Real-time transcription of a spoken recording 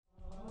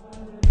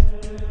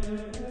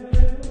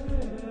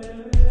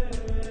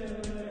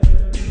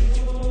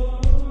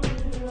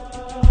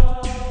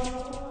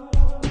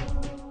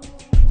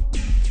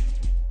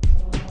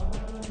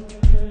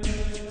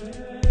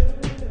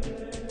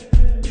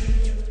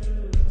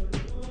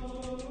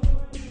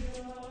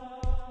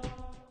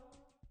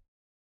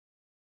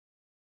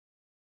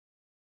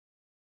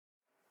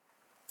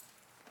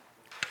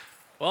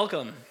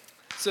Welcome.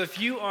 So if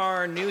you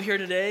are new here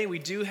today, we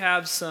do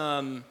have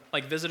some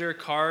visitor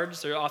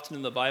cards. They're often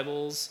in the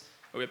Bibles,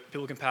 or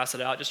people can pass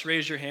it out. Just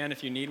raise your hand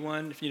if you need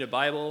one. If you need a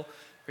Bible,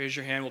 raise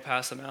your hand. We'll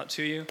pass them out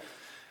to you.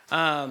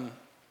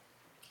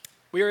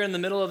 We are in the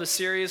middle of a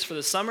series for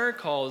the summer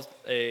called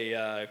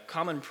a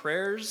Common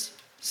Prayers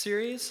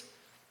series.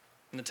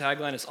 And the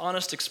tagline is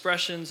Honest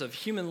Expressions of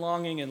Human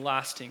Longing and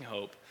Lasting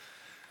Hope.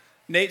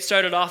 Nate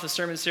started off the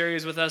sermon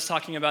series with us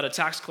talking about a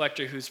tax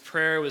collector whose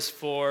prayer was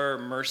for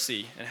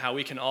mercy and how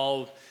we can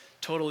all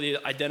totally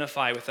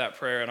identify with that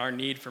prayer and our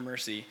need for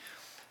mercy.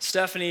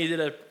 Stephanie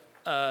did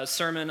a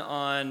sermon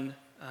on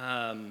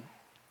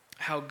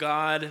how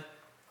God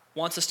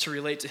wants us to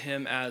relate to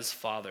him as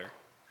Father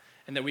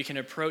and that we can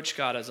approach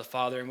God as a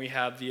Father and we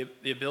have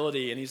the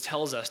ability, and he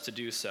tells us to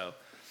do so.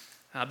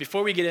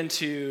 Before we get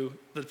into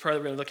the prayer that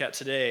we're going to look at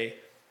today,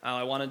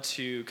 I wanted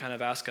to kind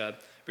of ask a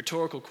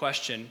rhetorical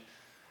question.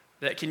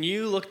 That can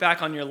you look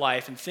back on your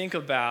life and think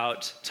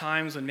about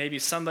times when maybe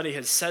somebody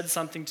has said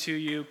something to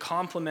you,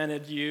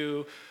 complimented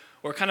you,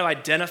 or kind of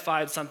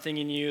identified something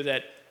in you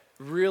that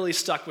really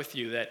stuck with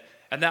you, that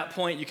at that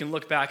point you can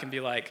look back and be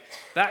like,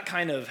 that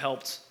kind of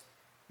helped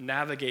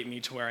navigate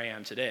me to where I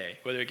am today.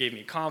 Whether it gave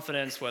me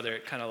confidence, whether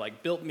it kind of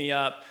built me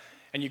up,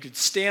 and you could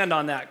stand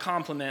on that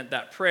compliment,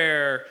 that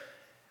prayer.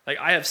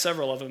 I have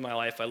several of them in my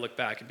life. I look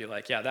back and be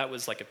like, yeah, that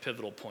was a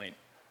pivotal point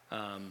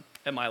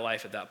in my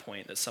life at that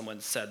point that someone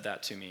said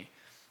that to me.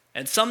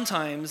 And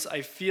sometimes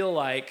I feel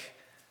like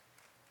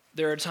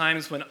there are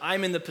times when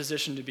I'm in the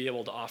position to be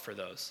able to offer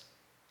those.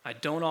 I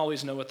don't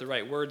always know what the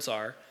right words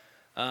are.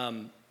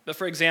 But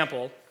for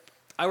example,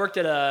 I worked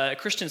at a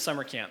Christian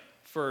summer camp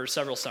for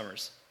several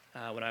summers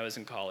when I was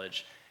in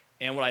college.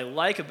 And what I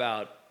like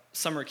about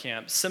summer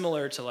camp,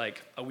 similar to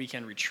a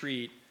weekend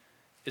retreat,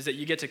 is that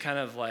you get to kind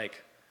of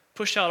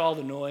push out all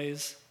the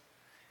noise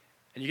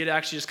and you get to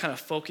actually just kind of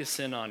focus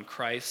in on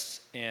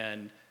Christ.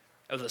 And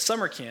as a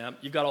summer camp,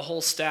 you've got a whole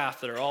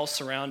staff that are all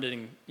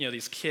surrounding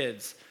these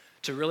kids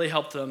to really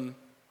help them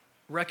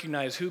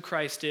recognize who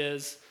Christ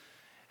is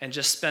and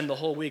just spend the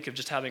whole week of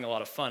just having a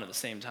lot of fun at the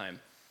same time.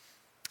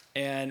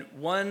 And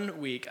one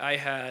week, I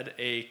had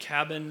a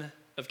cabin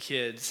of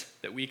kids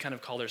that we kind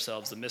of called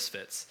ourselves the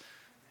Misfits.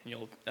 And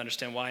you'll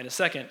understand why in a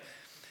second.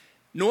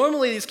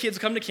 Normally, these kids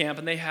come to camp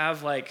and they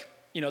have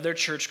their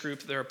church group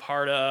that they're a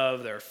part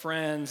of, their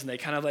friends, and they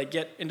kind of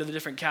get into the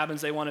different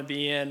cabins they want to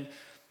be in.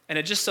 And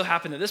it just so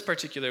happened that this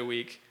particular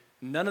week,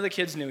 none of the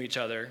kids knew each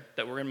other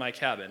that were in my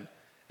cabin.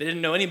 They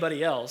didn't know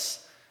anybody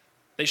else.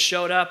 They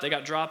showed up, they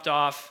got dropped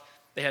off.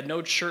 They had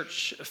no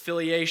church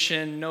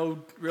affiliation, no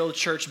real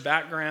church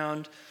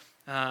background.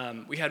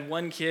 We had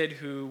one kid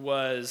who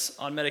was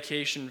on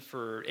medication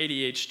for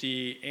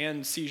ADHD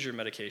and seizure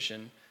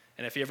medication.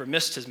 And if he ever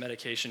missed his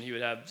medication, he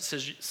would have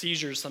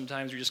seizures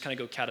sometimes where you just kind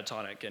of go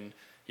catatonic, and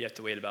you have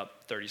to wait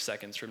about 30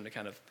 seconds for him to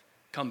kind of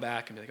come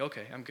back and be like,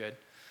 okay, I'm good.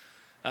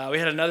 We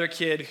had another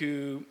kid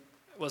who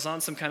was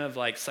on some kind of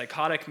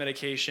psychotic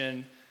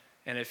medication,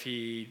 and if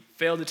he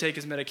failed to take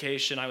his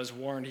medication, I was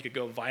warned he could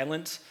go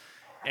violent.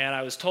 And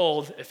I was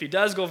told, if he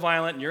does go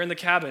violent and you're in the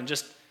cabin,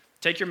 just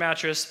take your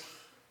mattress,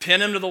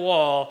 pin him to the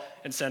wall,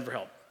 and send for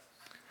help.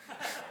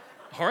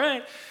 All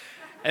right.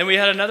 And we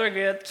had another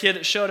kid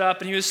that showed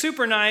up, and he was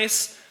super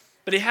nice,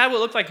 but he had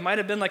what looked like might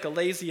have been a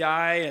lazy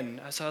eye, and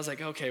so I was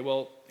like, okay,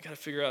 well, I got to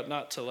figure out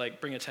not to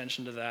bring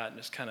attention to that and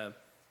just kind of,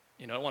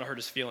 I don't want to hurt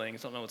his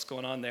feelings, don't know what's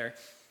going on there.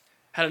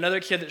 Had another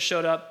kid that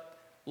showed up,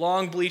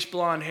 long bleach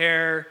blonde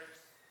hair,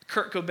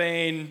 Kurt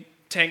Cobain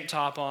tank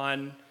top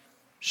on,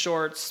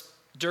 shorts,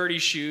 dirty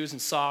shoes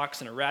and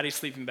socks, and a ratty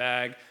sleeping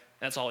bag.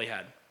 That's all he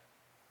had.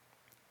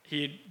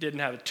 He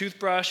didn't have a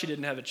toothbrush. He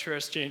didn't have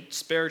a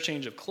spare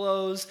change of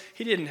clothes.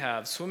 He didn't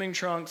have swimming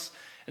trunks.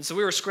 And so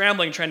we were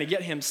scrambling trying to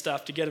get him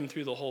stuff to get him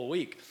through the whole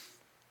week.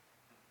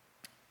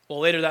 Well,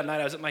 later that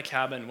night, I was at my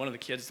cabin, and one of the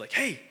kids was like,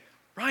 hey,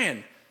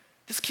 Ryan,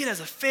 this kid has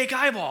a fake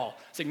eyeball.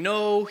 It's like,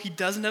 no, he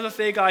doesn't have a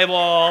fake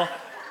eyeball.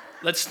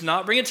 Let's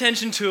not bring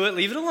attention to it.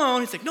 Leave it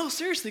alone. He's like, no,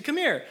 seriously, come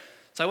here.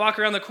 So I walk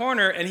around the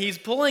corner, and he's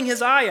pulling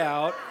his eye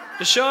out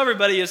to show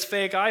everybody his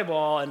fake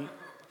eyeball. And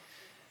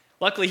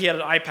luckily, he had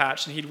an eye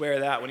patch, and he'd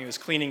wear that when he was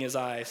cleaning his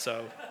eye.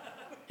 So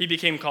he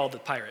became called the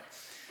Pirate.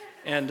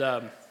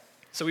 And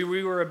so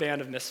we were a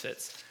band of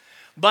misfits.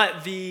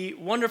 But the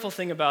wonderful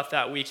thing about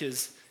that week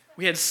is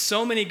we had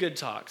so many good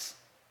talks.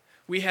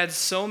 We had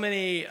so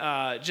many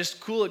just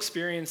cool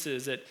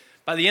experiences that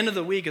by the end of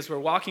the week, as we're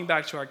walking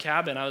back to our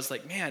cabin, I was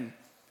like, man,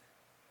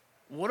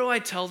 what do I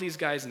tell these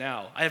guys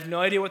now? I have no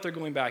idea what they're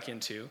going back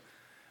into.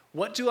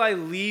 What do I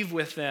leave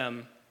with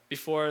them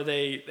before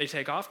they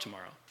take off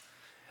tomorrow?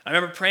 I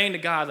remember praying to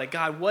God,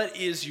 God, what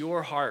is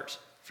your heart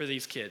for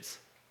these kids?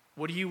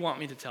 What do you want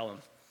me to tell them?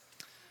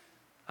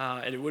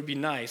 And it would be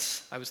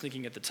nice, I was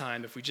thinking at the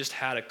time, if we just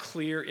had a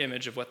clear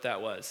image of what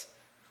that was.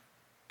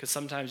 Because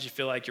sometimes you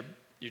feel like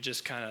you're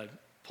just kind of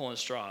pulling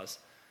straws.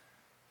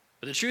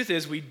 But the truth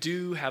is, we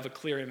do have a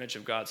clear image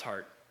of God's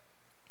heart.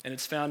 And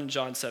it's found in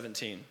John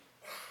 17.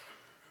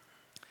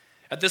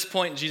 At this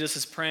point, Jesus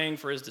is praying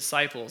for his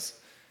disciples.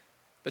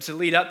 But to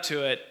lead up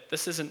to it,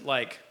 this isn't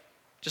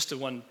just a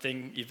one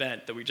thing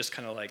event that we just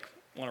kind of like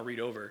want to read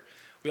over.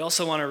 We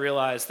also want to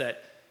realize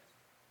that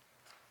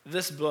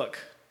this book,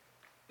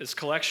 this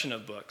collection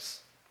of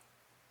books,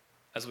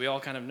 as we all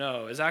kind of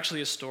know, is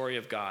actually a story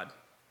of God.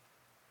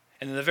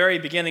 And in the very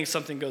beginning,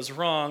 something goes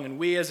wrong, and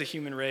we as a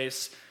human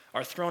race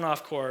are thrown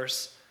off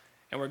course,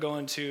 and we're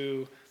going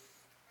to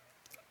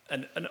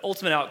an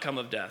ultimate outcome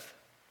of death.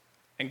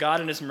 And God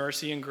in his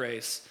mercy and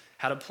grace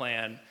had a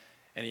plan,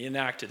 and he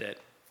enacted it.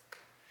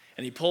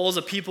 And he pulls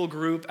a people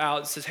group out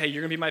and says, hey,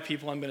 you're going to be my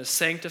people. I'm going to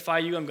sanctify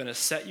you. I'm going to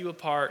set you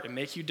apart and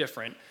make you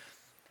different.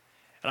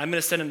 And I'm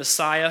going to send a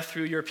Messiah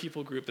through your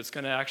people group that's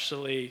going to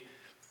actually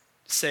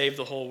save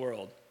the whole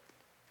world.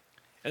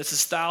 And this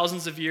is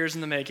thousands of years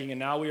in the making, and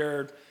now we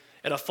are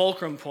at a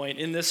fulcrum point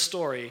in this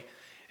story,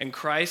 and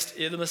Christ,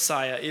 the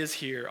Messiah, is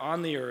here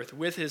on the earth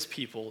with his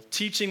people,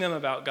 teaching them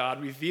about God,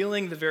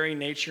 revealing the very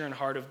nature and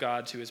heart of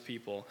God to his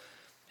people.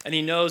 And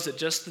he knows that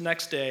just the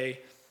next day,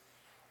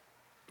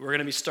 we're going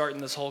to be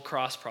starting this whole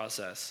cross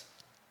process.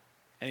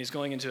 And he's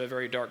going into a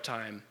very dark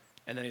time,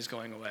 and then he's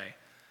going away.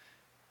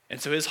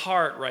 And so his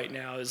heart right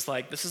now is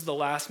like, this is the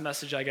last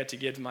message I get to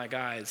give to my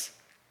guys.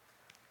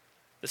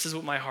 This is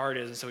what my heart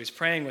is. And so he's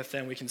praying with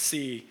them. We can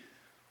see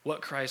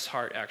what Christ's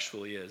heart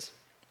actually is.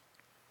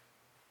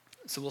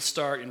 So we'll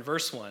start in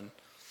verse 1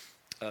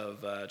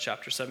 of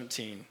chapter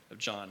 17 of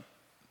John.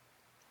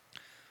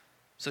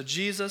 So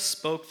Jesus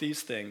spoke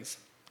these things.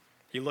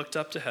 He looked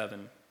up to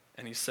heaven,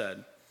 and he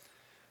said,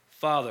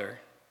 Father,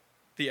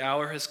 the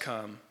hour has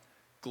come.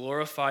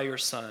 Glorify your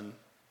Son,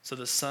 so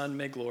the Son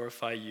may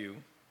glorify you.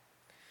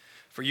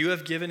 For you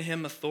have given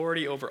him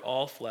authority over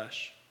all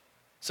flesh,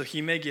 so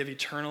he may give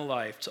eternal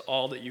life to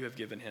all that you have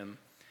given him.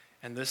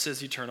 And this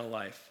is eternal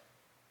life,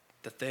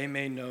 that they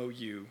may know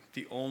you,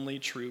 the only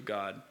true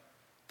God,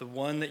 the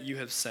one that you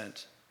have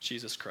sent,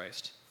 Jesus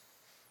Christ.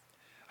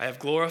 I have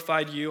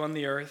glorified you on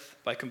the earth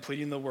by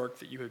completing the work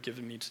that you have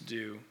given me to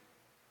do.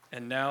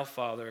 And now,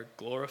 Father,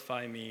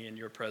 glorify me in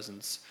your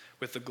presence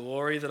with the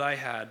glory that I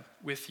had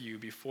with you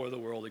before the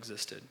world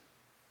existed.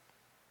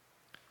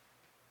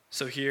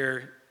 So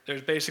here,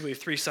 there's basically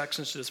three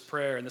sections to this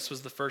prayer, and this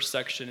was the first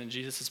section, and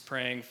Jesus is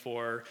praying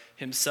for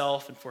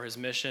himself and for his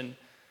mission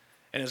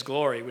and his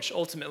glory, which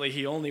ultimately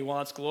he only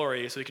wants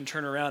glory so he can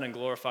turn around and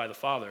glorify the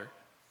Father.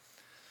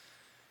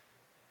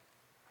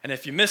 And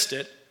if you missed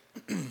it,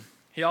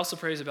 he also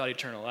prays about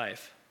eternal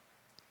life.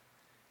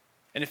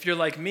 And if you're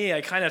like me, I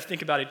kind of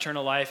think about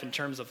eternal life in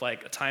terms of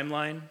like a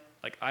timeline.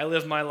 Like I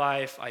live my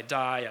life, I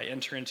die, I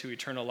enter into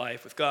eternal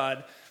life with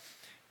God.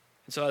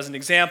 And so as an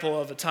example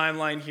of a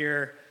timeline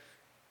here,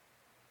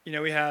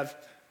 we have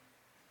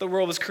the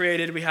world was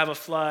created, we have a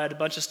flood, a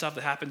bunch of stuff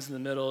that happens in the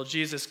middle,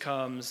 Jesus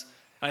comes,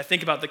 and I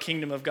think about the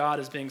kingdom of God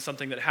as being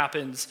something that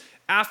happens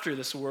after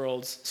this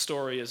world's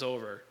story is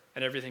over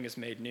and everything is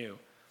made new.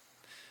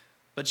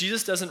 But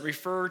Jesus doesn't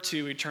refer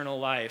to eternal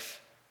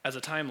life as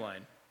a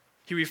timeline.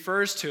 He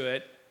refers to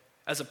it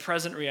as a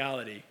present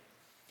reality.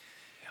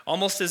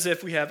 Almost as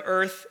if we have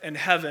earth and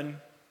heaven,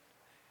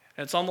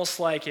 and it's almost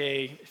like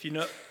if you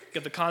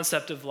get the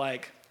concept of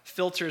like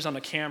filters on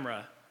a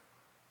camera,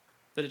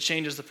 that it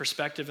changes the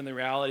perspective and the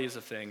realities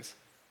of things.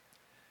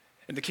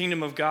 And the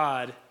kingdom of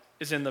God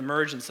is in the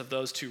emergence of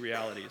those two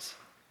realities.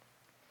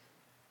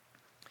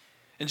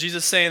 And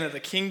Jesus is saying that the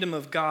kingdom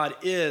of God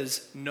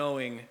is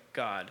knowing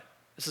God.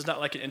 This is not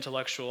like an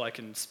intellectual, I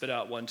can spit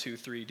out 1, 2,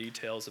 3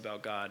 details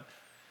about God.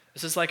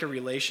 This is like a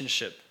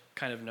relationship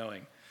kind of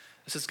knowing.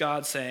 This is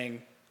God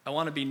saying, I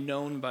want to be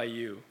known by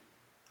you.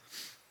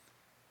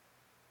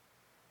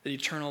 That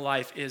eternal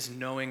life is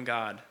knowing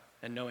God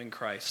and knowing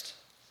Christ.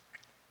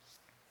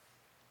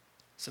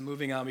 So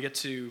moving on, we get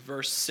to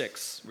verse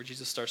 6, where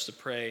Jesus starts to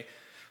pray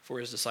for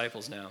his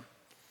disciples now.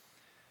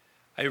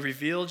 I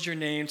revealed your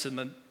name to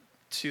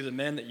the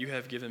men that you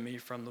have given me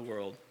from the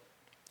world.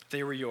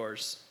 They were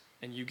yours,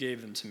 and you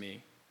gave them to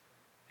me,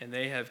 and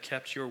they have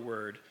kept your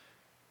word.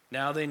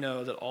 Now they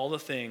know that all the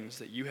things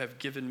that you have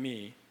given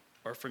me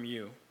are from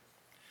you,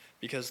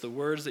 because the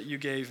words that you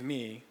gave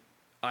me,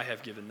 I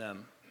have given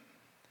them.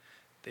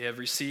 They have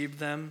received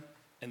them,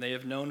 and they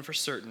have known for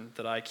certain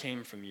that I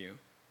came from you.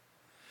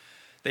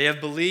 They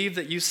have believed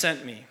that you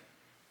sent me,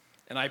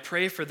 and I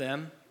pray for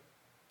them.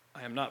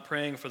 I am not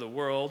praying for the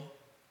world,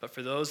 but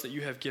for those that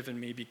you have given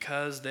me,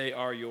 because they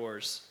are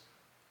yours.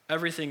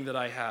 Everything that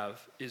I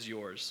have is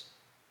yours,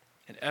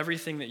 and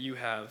everything that you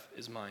have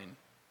is mine.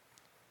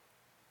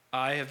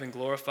 I have been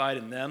glorified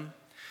in them.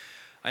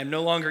 I am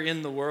no longer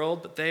in the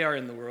world, but they are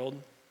in the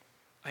world.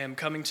 I am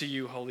coming to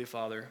you, Holy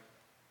Father.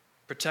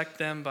 Protect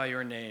them by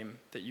your name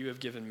that you have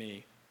given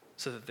me,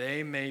 so that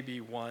they may be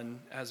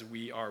one as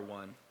we are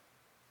one.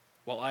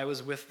 While I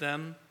was with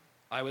them,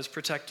 I was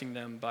protecting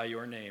them by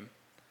your name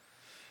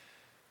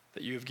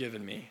that you have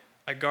given me.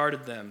 I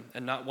guarded them,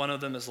 and not one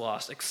of them is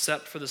lost,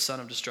 except for the son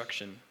of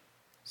destruction,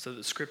 so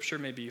that Scripture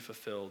may be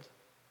fulfilled.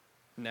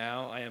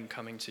 Now I am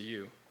coming to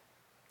you,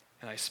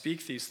 and I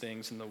speak these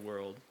things in the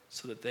world,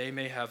 so that they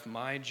may have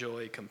my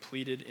joy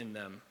completed in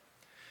them.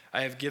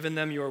 I have given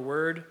them your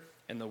word,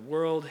 and the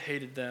world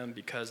hated them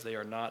because they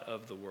are not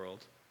of the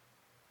world,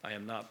 I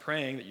am not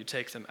praying that you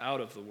take them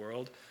out of the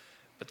world,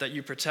 but that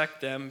you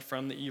protect them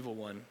from the evil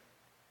one.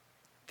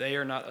 They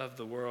are not of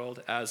the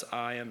world, as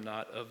I am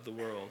not of the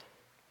world.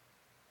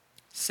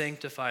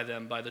 Sanctify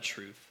them by the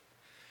truth.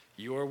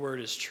 Your word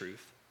is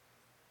truth.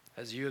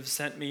 As you have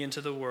sent me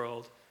into the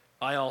world,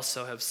 I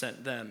also have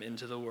sent them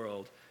into the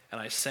world, and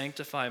I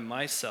sanctify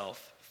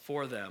myself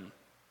for them,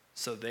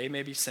 so they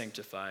may be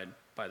sanctified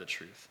by the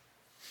truth.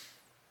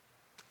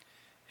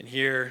 And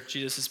here,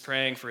 Jesus is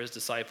praying for his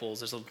disciples.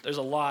 There's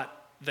a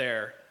lot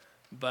there,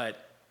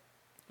 but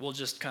we'll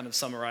just kind of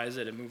summarize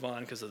it and move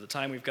on because of the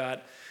time we've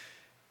got.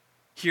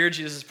 Here,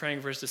 Jesus is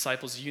praying for his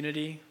disciples'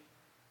 unity,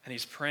 and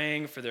he's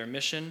praying for their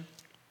mission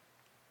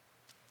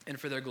and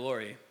for their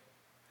glory,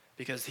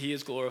 because he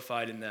is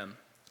glorified in them.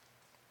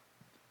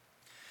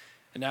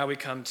 And now we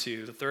come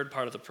to the third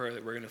part of the prayer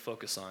that we're going to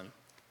focus on.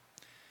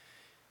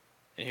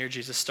 And here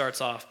Jesus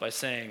starts off by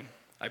saying,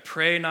 I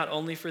pray not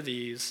only for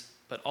these,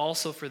 but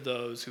also for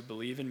those who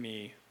believe in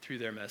me through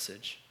their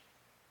message.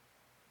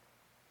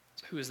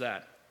 So who is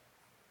that?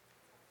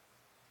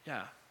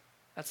 Yeah,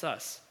 that's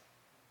us.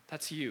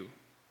 That's you.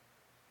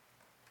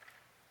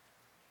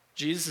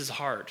 Jesus'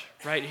 heart,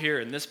 right here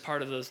in this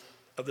part of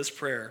this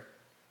prayer,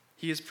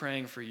 he is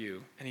praying for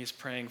you, and he's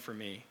praying for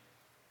me.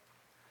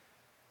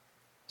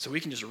 So we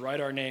can just write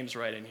our names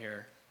right in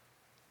here.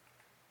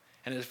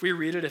 And if we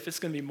read it, if it's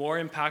going to be more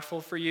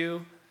impactful for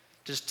you,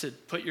 just to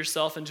put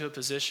yourself into a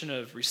position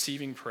of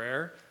receiving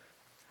prayer,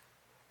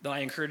 then I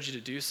encourage you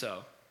to do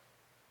so.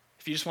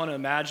 If you just want to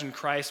imagine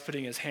Christ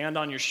putting his hand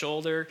on your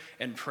shoulder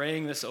and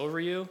praying this over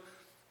you,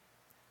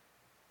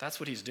 that's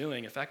what he's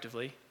doing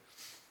effectively.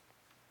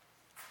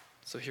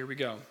 So here we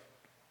go.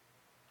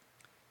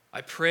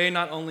 I pray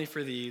not only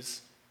for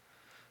these,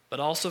 but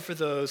also for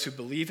those who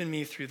believe in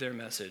me through their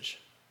message.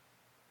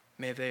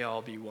 May they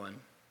all be one,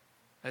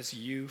 as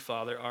you,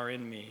 Father, are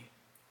in me,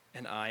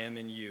 and I am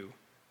in you.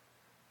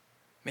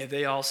 May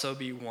they also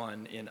be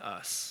one in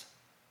us,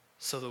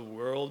 so the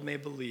world may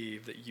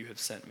believe that you have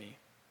sent me.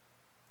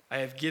 I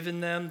have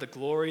given them the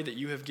glory that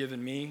you have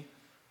given me.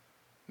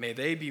 May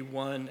they be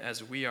one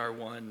as we are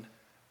one.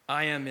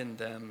 I am in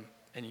them,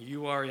 and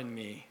you are in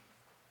me.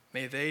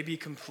 May they be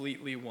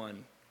completely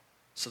one,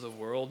 so the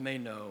world may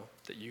know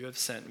that you have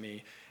sent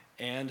me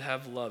and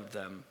have loved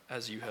them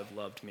as you have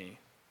loved me.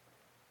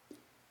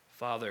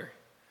 Father,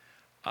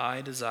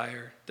 I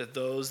desire that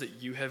those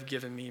that you have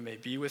given me may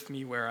be with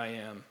me where I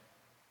am,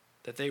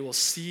 that they will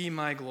see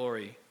my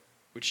glory,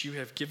 which you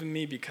have given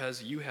me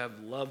because you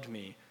have loved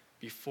me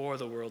before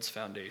the world's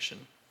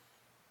foundation.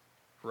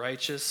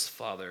 Righteous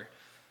Father,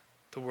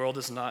 the world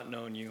has not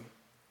known you.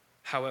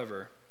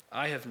 However,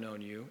 I have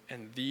known you,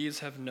 and these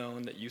have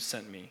known that you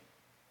sent me.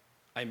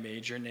 I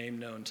made your name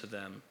known to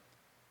them,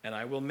 and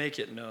I will make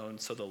it known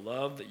so the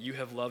love that you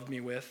have loved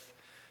me with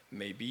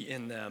may be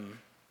in them,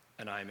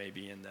 and I may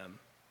be in them.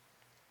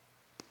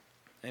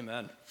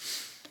 Amen.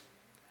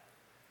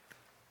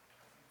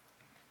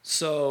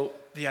 So,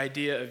 the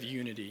idea of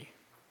unity,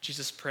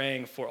 Jesus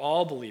praying for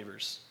all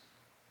believers,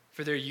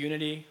 for their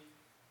unity,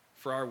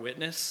 for our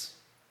witness,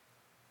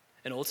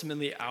 and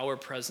ultimately our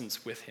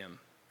presence with him.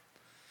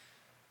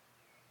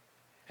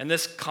 And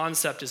this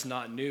concept is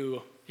not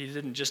new. He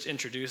didn't just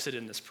introduce it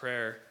in this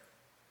prayer.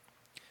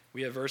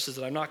 We have verses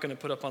that I'm not going to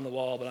put up on the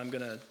wall, but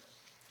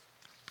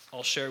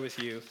I'll share with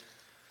you.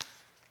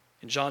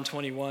 In John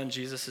 21,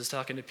 Jesus is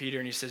talking to Peter,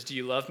 and he says, do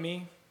you love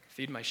me?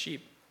 Feed my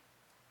sheep.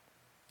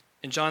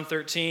 In John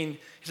 13,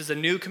 he says, a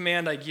new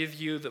command I give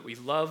you, that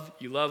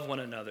you love one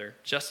another.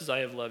 Just as I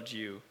have loved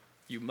you,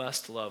 you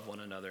must love one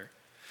another.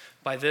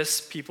 By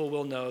this, people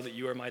will know that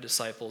you are my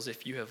disciples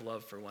if you have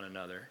love for one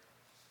another.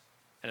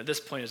 And at this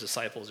point, his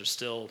disciples are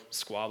still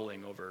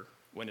squabbling over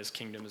when his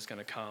kingdom is going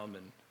to come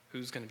and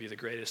who's going to be the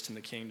greatest in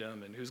the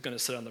kingdom and who's going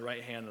to sit on the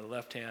right hand and the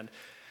left hand.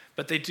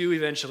 But they do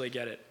eventually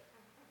get it.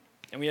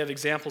 And we have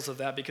examples of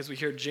that because we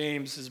hear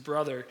James, his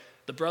brother,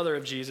 the brother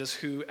of Jesus,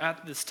 who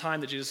at this time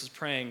that Jesus is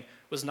praying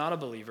was not a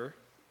believer.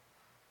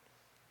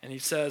 And he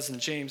says in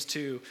James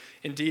 2,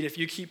 indeed, if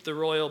you keep the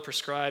royal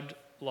prescribed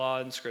law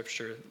in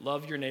Scripture,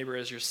 love your neighbor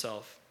as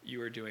yourself,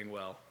 you are doing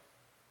well.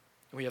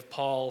 And we have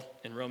Paul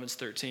in Romans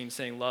 13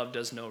 saying love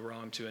does no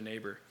wrong to a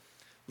neighbor.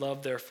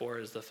 Love, therefore,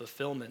 is the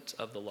fulfillment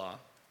of the law.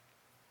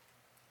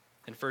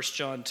 In 1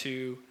 John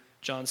 2,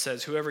 John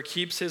says, whoever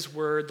keeps his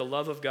word, the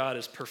love of God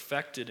is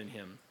perfected in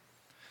him.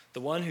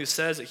 The one who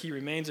says that he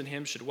remains in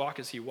him should walk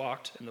as he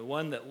walked, and the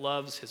one that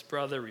loves his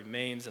brother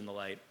remains in the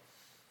light.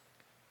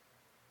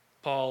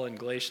 Paul in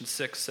Galatians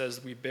 6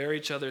 says, we bear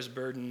each other's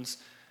burdens,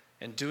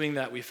 and doing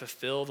that we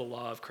fulfill the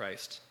law of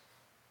Christ.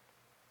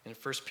 In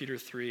 1 Peter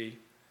 3,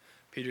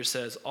 Peter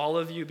says, all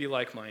of you be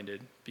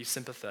like-minded, be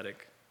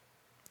sympathetic,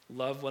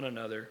 love one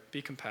another,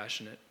 be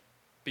compassionate,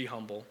 be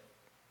humble.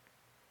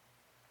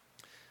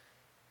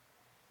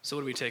 So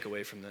what do we take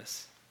away from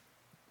this?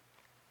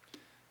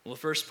 Well, the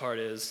first part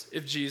is,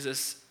 if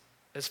Jesus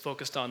has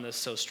focused on this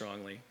so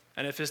strongly,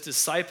 and if his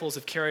disciples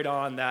have carried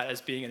on that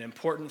as being an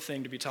important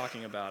thing to be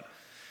talking about,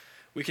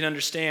 we can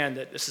understand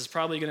that this is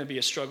probably going to be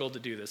a struggle to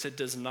do this. It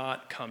does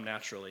not come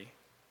naturally.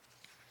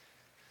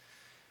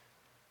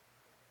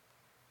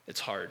 It's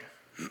hard.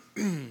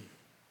 And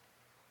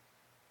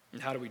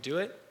how do we do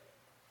it?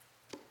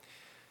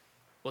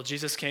 Well,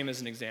 Jesus came as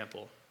an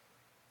example.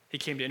 He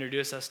came to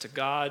introduce us to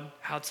God,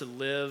 how to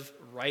live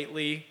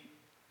rightly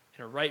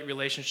in a right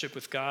relationship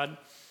with God.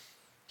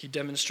 He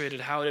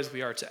demonstrated how it is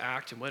we are to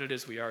act and what it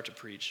is we are to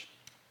preach.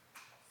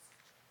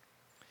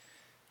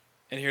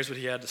 And here's what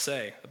he had to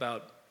say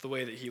about the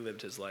way that he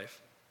lived his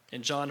life.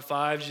 In John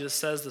 5, Jesus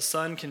says, the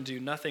Son can do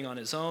nothing on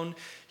his own.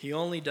 He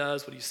only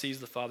does what he sees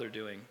the Father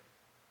doing.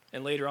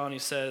 And later on he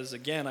says,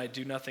 again, I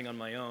do nothing on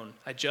my own.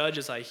 I judge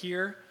as I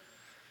hear.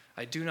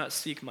 I do not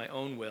seek my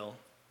own will,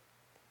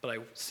 but I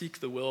seek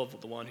the will of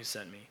the one who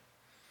sent me.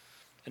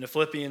 And in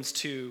Philippians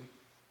 2,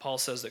 Paul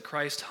says that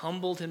Christ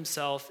humbled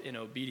himself in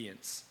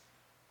obedience,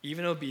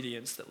 even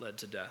obedience that led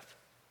to death.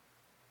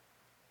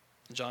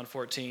 In John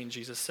 14,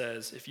 Jesus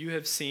says, if you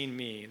have seen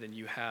me, then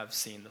you have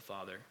seen the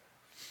Father.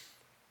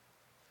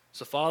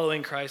 So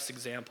following Christ's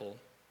example,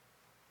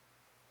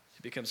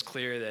 it becomes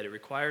clear that it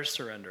requires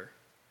surrender,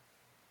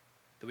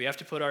 that we have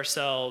to put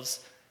ourselves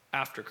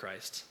after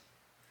Christ,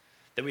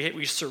 that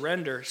we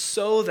surrender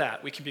so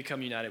that we can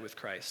become united with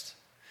Christ.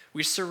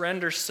 We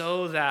surrender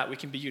so that we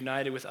can be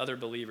united with other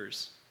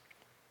believers.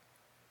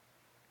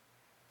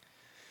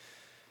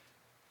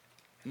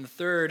 And the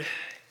third,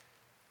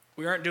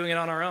 we aren't doing it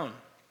on our own.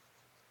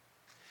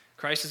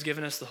 Christ has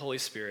given us the Holy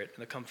Spirit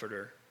and the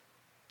Comforter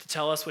to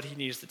tell us what he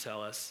needs to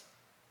tell us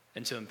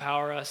and to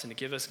empower us and to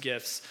give us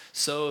gifts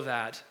so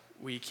that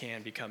we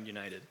can become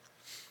united.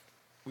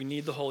 We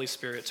need the Holy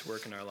Spirit to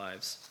work in our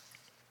lives.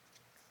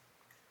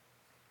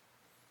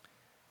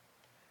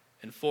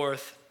 And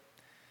fourth,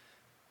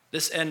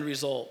 this end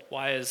result,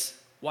 why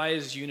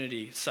is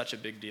unity such a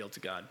big deal to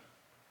God?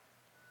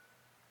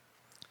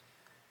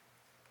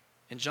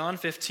 In John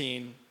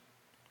 15,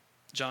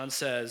 John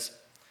says,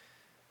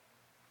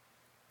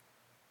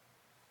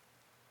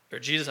 or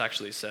Jesus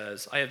actually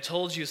says, I have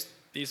told you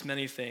these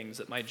many things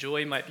that my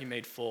joy might be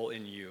made full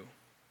in you.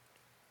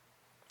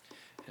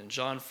 In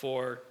John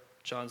 4,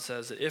 John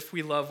says that if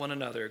we love one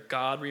another,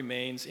 God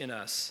remains in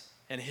us,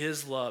 and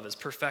his love is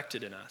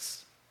perfected in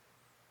us.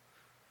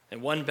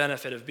 And one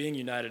benefit of being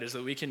united is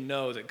that we can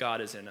know that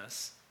God is in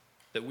us,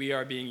 that we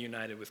are being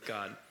united with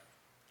God.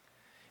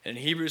 And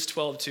in Hebrews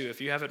 12:2, if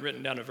you haven't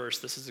written down a verse,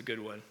 this is a good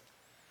one.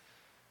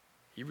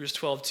 Hebrews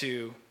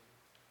 12:2,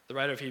 the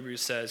writer of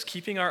Hebrews says,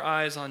 keeping our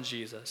eyes on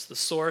Jesus, the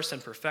source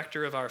and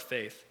perfecter of our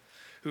faith,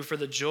 who for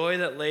the joy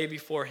that lay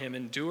before him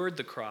endured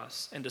the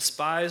cross and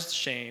despised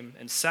shame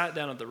and sat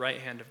down at the right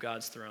hand of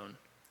God's throne.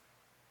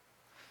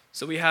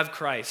 So we have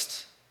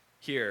Christ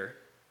here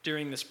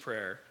during this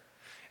prayer,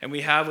 and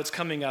we have what's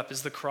coming up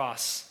is the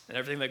cross and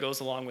everything that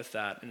goes along with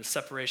that and the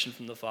separation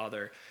from the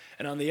Father.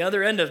 And on the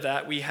other end of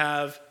that, we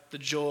have the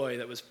joy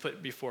that was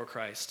put before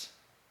Christ.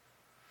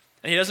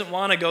 And he doesn't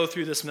want to go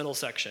through this middle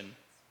section.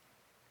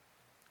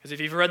 Because if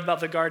you've read about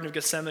the Garden of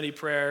Gethsemane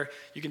prayer,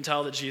 you can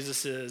tell that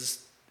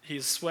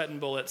he's sweating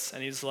bullets,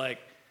 and he's like,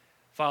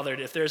 Father,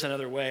 if there's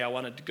another way, I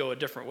want to go a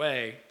different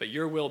way, but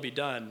your will be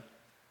done.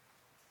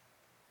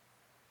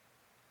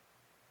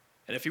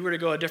 And if he were to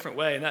go a different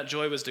way, and that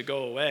joy was to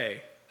go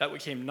away, that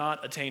became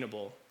not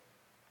attainable.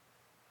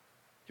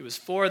 It was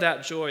for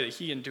that joy that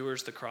he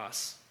endures the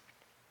cross.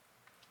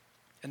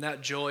 And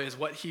that joy is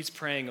what he's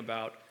praying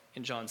about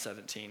in John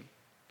 17.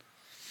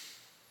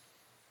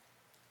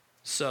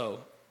 So,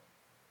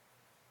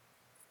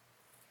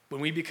 when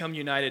we become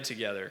united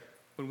together,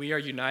 when we are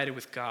united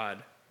with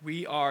God,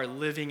 we are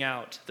living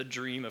out the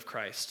dream of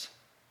Christ.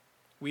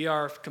 We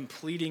are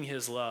completing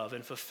his love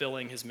and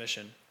fulfilling his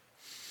mission.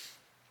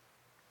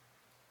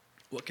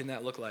 What can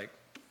that look like?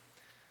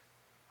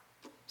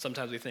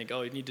 Sometimes we think,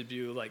 you need to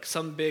do like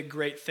some big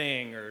great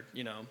thing, or,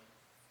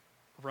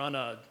 run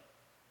a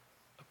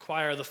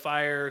Acquire the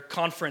Fire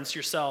conference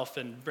yourself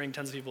and bring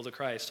tons of people to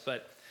Christ.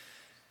 But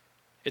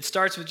it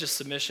starts with just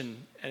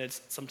submission, and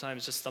it's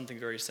sometimes just something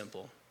very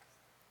simple.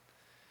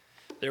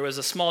 There was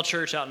a small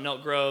church out in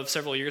Elk Grove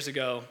several years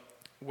ago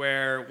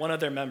where one of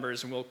their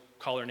members, and we'll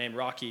call her name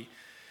Rocky,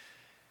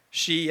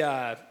 she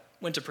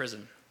went to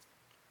prison.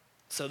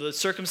 So the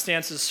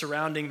circumstances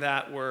surrounding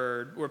that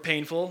were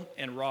painful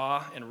and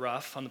raw and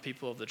rough on the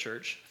people of the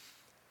church.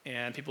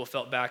 And people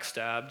felt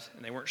backstabbed,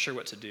 and they weren't sure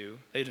what to do.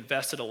 They'd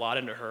invested a lot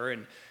into her,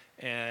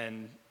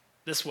 and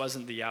this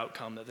wasn't the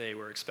outcome that they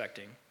were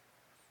expecting.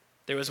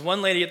 There was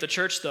one lady at the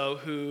church, though,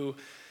 who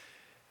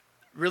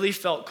really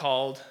felt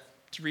called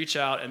to reach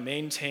out and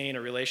maintain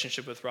a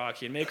relationship with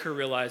Rocky and make her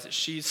realize that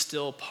she's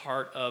still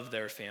part of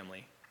their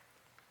family.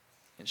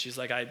 And she's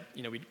like,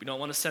 we don't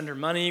want to send her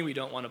money. We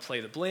don't want to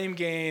play the blame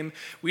game.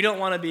 We don't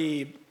want to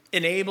be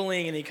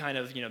enabling any kind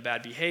of,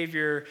 bad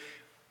behavior.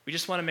 We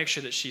just want to make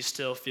sure that she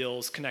still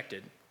feels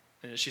connected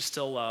and that she's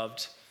still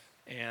loved.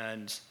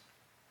 And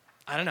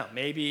I don't know,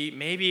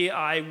 maybe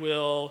I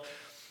will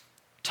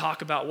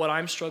talk about what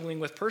I'm struggling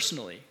with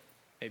personally.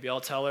 Maybe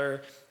I'll tell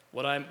her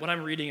what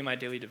I'm reading in my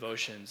daily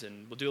devotions,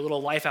 and we'll do a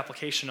little life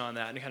application on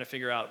that and kind of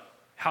figure out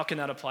how can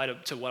that apply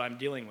to what I'm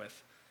dealing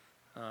with.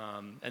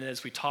 And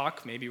as we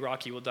talk, maybe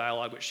Rocky will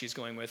dialogue what she's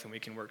going with, and we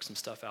can work some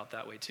stuff out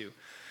that way too.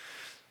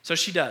 So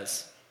she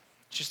does.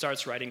 She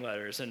starts writing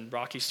letters, and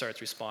Rocky starts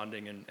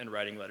responding and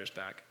writing letters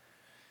back.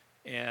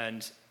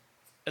 And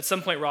at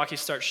some point, Rocky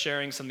starts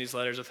sharing some of these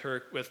letters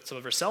with some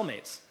of her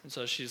cellmates. And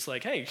so she's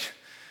like, hey,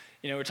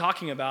 we're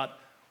talking about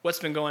what's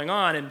been going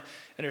on. And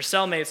her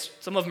cellmates,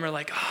 some of them are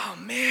like, oh,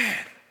 man,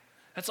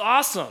 that's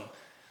awesome.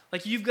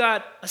 Like, you've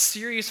got a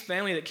serious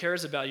family that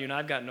cares about you, and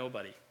I've got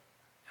nobody.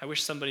 I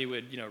wish somebody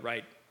would,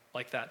 write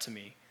like that to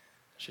me.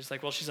 She's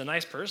like, well, she's a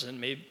nice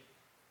person. Maybe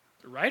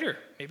write her.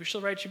 Maybe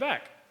she'll write you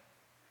back.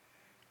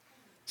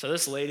 So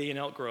this lady in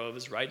Elk Grove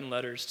is writing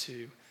letters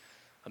to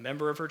a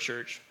member of her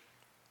church,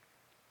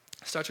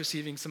 starts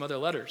receiving some other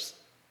letters.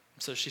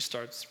 So she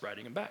starts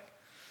writing them back.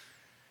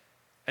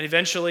 And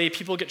eventually,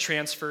 people get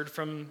transferred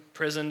from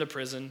prison to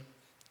prison,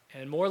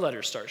 and more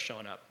letters start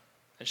showing up.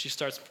 And she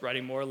starts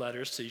writing more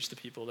letters to each of the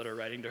people that are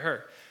writing to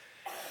her.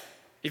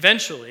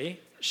 Eventually,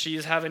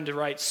 she's having to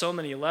write so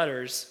many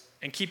letters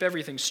and keep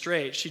everything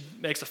straight. She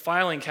makes a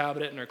filing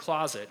cabinet in her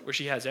closet where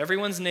she has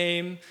everyone's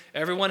name,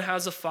 everyone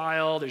has a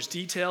file, there's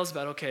details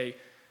about, okay,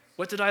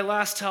 what did I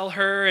last tell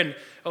her? And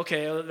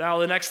okay, now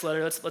the next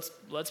letter,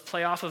 let's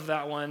play off of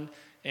that one,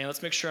 and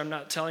let's make sure I'm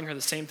not telling her the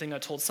same thing I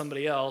told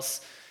somebody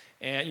else,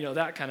 and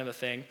that kind of a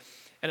thing.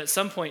 And at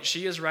some point,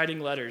 she is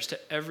writing letters to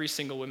every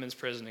single women's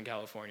prison in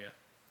California.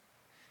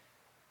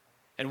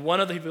 And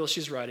one of the people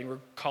she's writing, we'll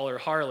call her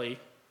Harley,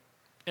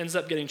 ends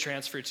up getting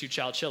transferred to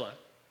Chowchilla.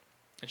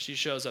 And she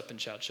shows up in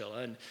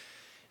Chowchilla. And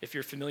if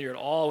you're familiar at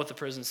all with the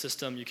prison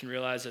system, you can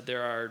realize that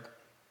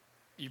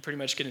you pretty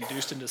much get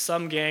induced into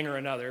some gang or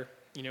another,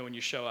 when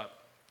you show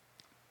up.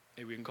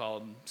 Maybe we can call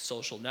them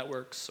social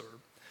networks or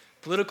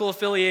political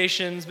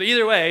affiliations. But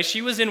either way,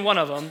 she was in one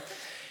of them.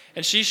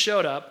 And she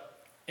showed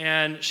up,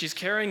 and she's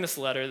carrying this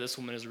letter this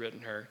woman has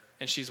written her.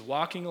 And she's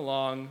walking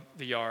along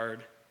the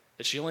yard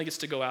that she only gets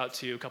to go out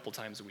to a couple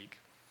times a week.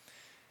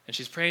 And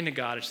she's praying to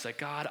God, and she's like,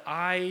 God,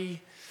 I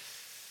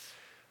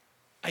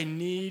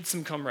need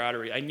some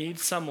camaraderie. I need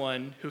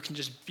someone who can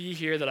just be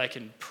here that I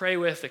can pray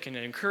with, that can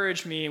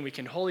encourage me, and we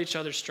can hold each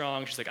other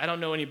strong. She's like, I don't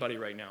know anybody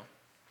right now.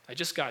 I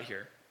just got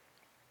here.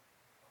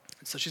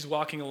 And so she's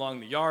walking along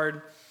the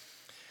yard.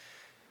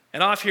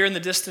 And off here in the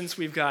distance,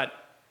 we've got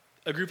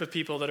a group of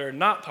people that are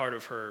not part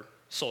of her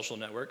social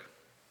network,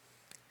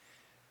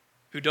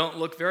 who don't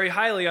look very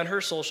highly on her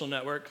social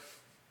network.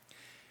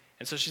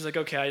 And so she's like,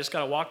 okay, I just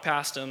got to walk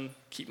past them,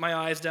 keep my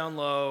eyes down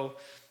low,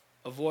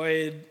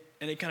 avoid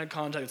any kind of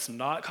contact that's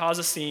not cause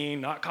a scene,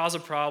 not cause a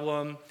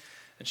problem.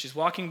 And she's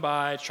walking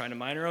by, trying to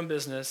mind her own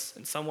business,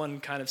 and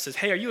someone kind of says,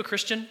 hey, are you a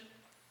Christian?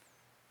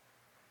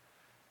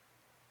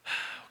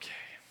 Okay.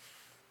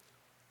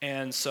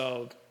 And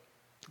so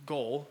the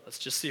goal, let's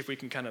just see if we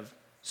can kind of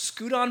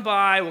scoot on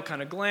by, we'll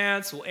kind of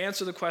glance, we'll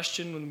answer the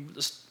question,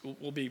 and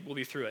we'll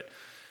be through it.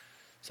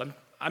 So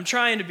I'm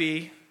trying to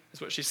be,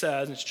 is what she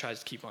says, and she tries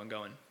to keep on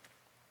going.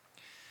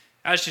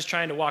 As she's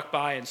trying to walk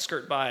by and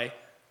skirt by,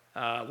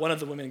 one of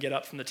the women get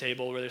up from the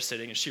table where they're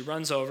sitting, and she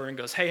runs over and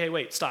goes, hey,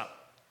 wait,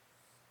 stop.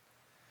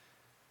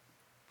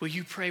 Will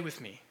you pray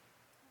with me?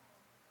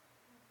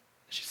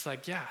 She's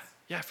like, yeah,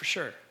 for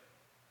sure.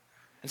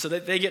 And so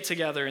they get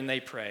together and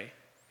they pray.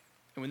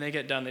 And when they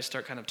get done, they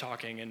start kind of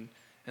talking, and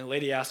the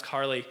lady asks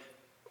Harley,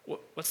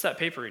 what's that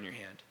paper in your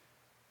hand?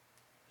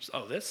 She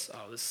says,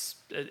 this,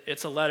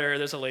 it's a letter.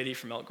 There's a lady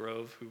from Elk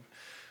Grove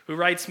who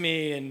writes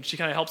me, and she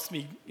kind of helps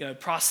me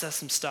process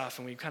some stuff,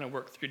 and we kind of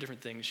work through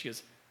different things. She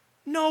goes,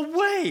 no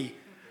way!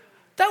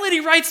 That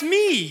lady writes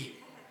me!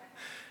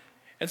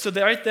 And so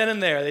right then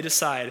and there, they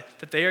decide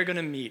that they are going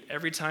to meet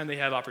every time they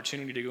have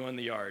opportunity to go in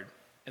the yard,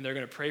 and they're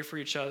going to pray for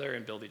each other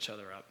and build each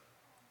other up.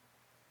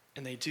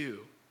 And they do.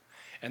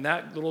 And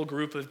that little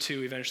group of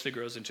 2 eventually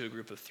grows into a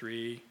group of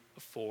 3,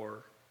 of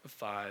 4, of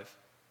 5,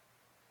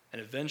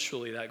 and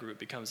eventually that group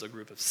becomes a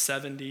group of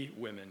 70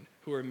 women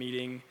who are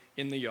meeting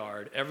in the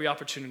yard every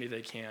opportunity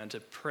they can to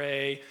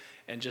pray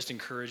and just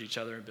encourage each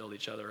other and build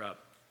each other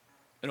up.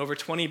 And over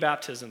 20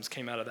 baptisms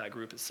came out of that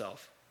group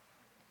itself.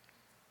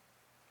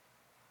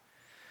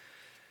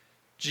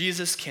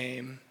 Jesus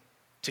came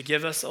to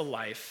give us a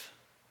life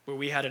where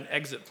we had an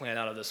exit plan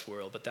out of this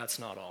world, but that's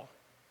not all.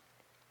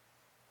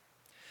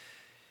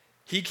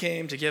 He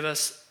came to give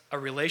us a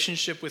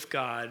relationship with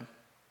God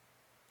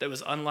that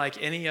was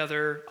unlike any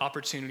other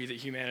opportunity that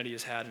humanity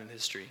has had in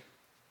history.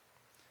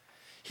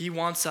 He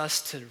wants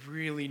us to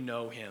really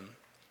know him.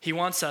 He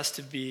wants us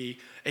to be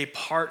a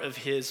part of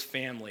his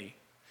family.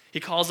 He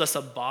calls us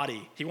a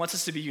body. He wants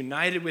us to be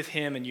united with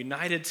him and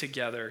united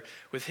together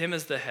with him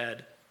as the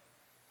head.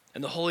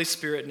 And the Holy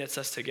Spirit knits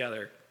us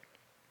together.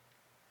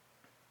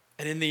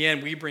 And in the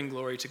end, we bring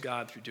glory to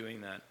God through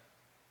doing that.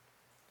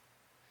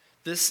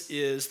 This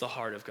is the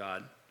heart of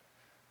God.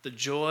 The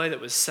joy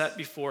that was set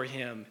before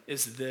him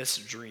is this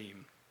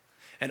dream.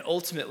 And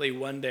ultimately,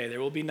 one day,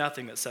 there will be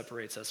nothing that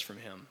separates us from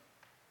him.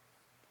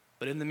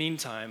 But in the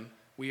meantime,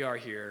 we are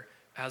here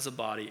as a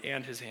body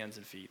and his hands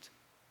and feet.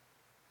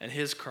 And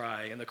his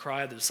cry, and the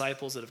cry of the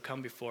disciples that have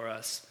come before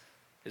us,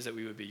 is that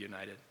we would be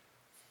united.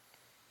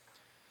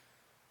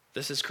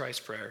 This is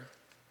Christ's prayer,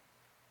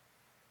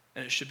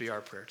 and it should be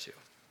our prayer too.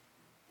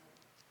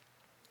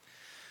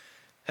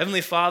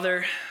 Heavenly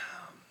Father,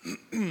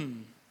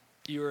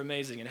 You are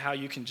amazing, and how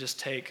you can just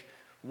take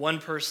one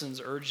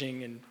person's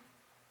urging and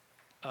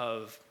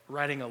of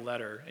writing a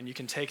letter, and you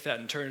can take that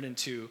and turn it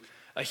into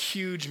a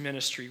huge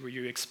ministry where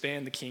you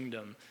expand the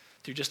kingdom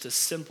through just a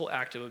simple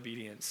act of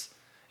obedience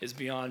is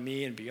beyond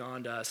me and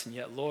beyond us. And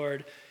yet,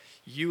 Lord,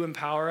 you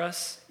empower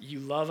us, you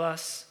love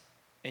us,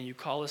 and you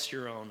call us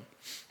your own.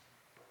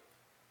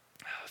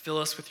 Fill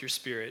us with your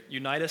Spirit.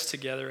 Unite us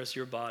together as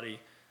your body.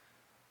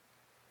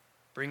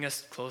 Bring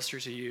us closer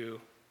to you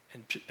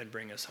and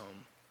bring us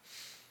home.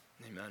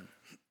 Amen.